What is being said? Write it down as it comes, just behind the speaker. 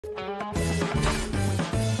Hey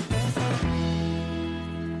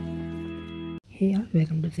all,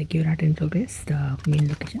 welcome to Ziggurat in progress, the main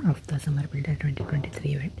location of the Summer Builder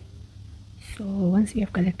 2023 event. So once you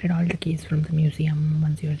have collected all the keys from the museum,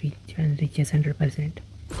 once you reaches 100%,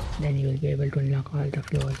 then you will be able to unlock all the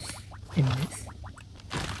floors in this.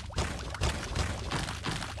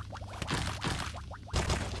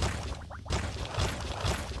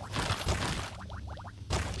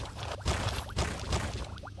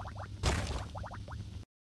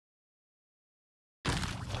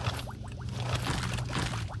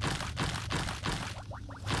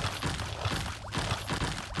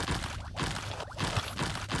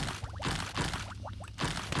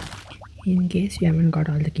 In case you haven't got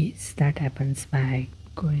all the keys, that happens by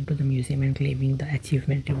going to the museum and claiming the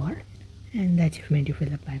achievement reward, and the achievement you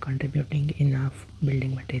fill up by contributing enough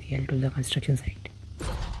building material to the construction site.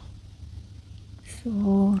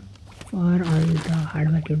 So for all the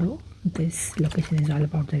hard work you do, this location is all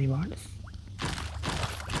about the rewards.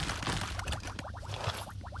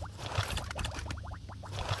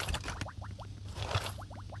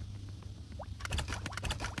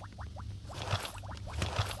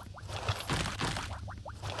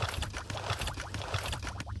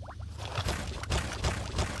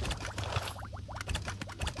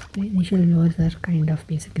 The initial floors are kind of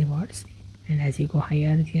basic rewards, and as you go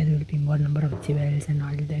higher, there will be more number of jewels and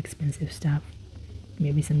all the expensive stuff,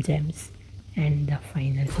 maybe some gems, and the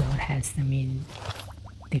final floor has the main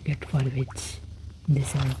ticket for which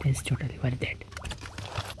this event is totally worth it.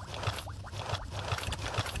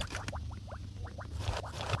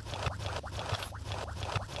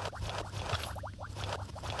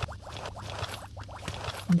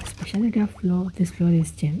 And the specialty of this floor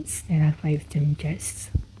is gems. There are 5 gem chests,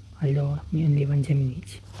 although only 1 gem in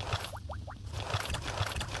each.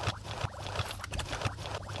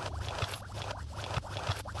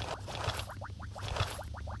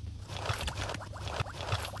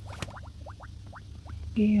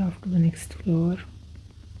 Okay, off to the next floor.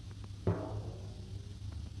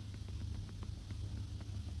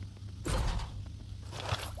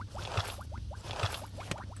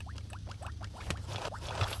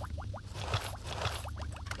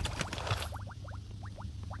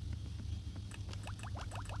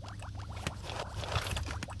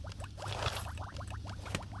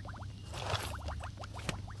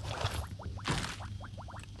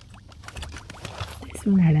 This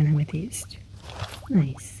one had an amethyst.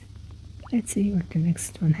 Nice. Let's see what the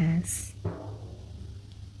next one has.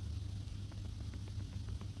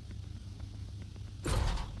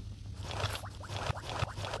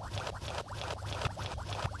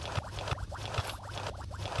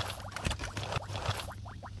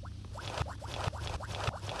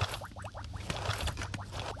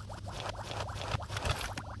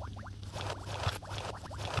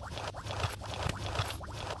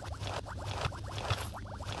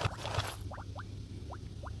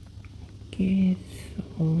 Okay,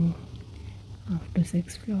 so after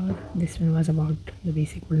 6th floor, this one was about the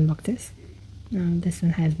basic wooden boxes. Now this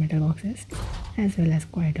one has metal boxes as well as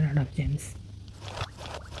quite a lot of gems.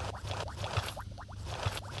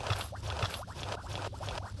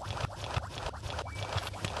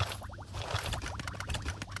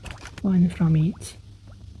 One from each.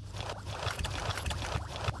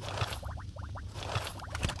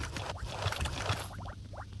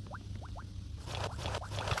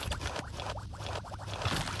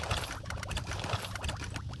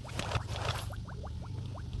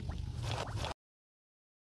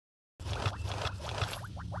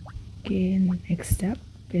 Okay, next up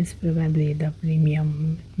is probably the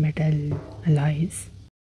premium metal alloys.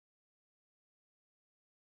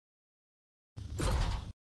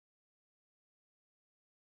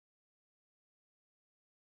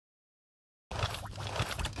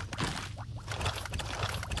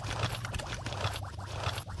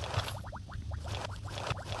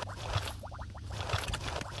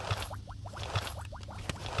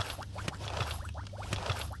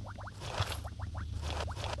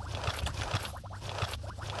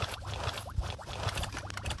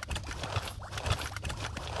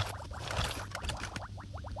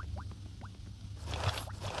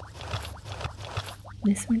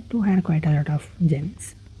 This one too had quite a lot of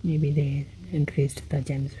gems. Maybe they increased the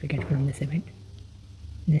gems we get from this event.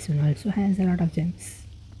 This one also has a lot of gems.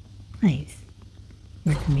 Nice.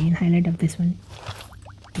 But the main highlight of this one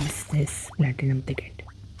is this platinum ticket.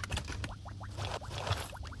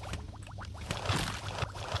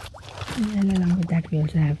 And along with that we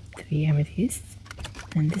also have 3 amethysts,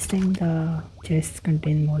 and this time the chests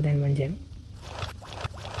contain more than 1 gem.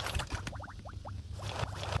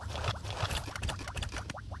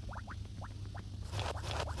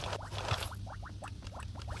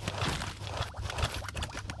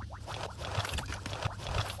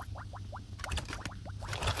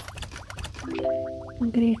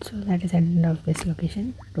 Great, so that is the end of this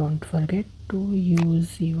location. Don't forget to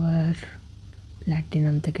use your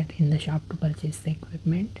platinum ticket in the shop to purchase the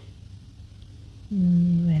equipment.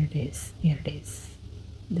 Where it is? Here it is.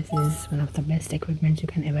 This is one of the best equipments you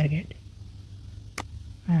can ever get.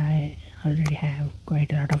 I already have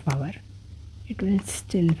quite a lot of power. It will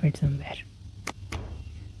still fit somewhere.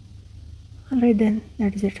 Alright then,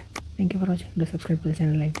 that is it. Thank you for watching. Do subscribe to the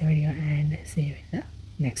channel, like the video, and see you in the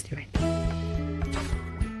next event.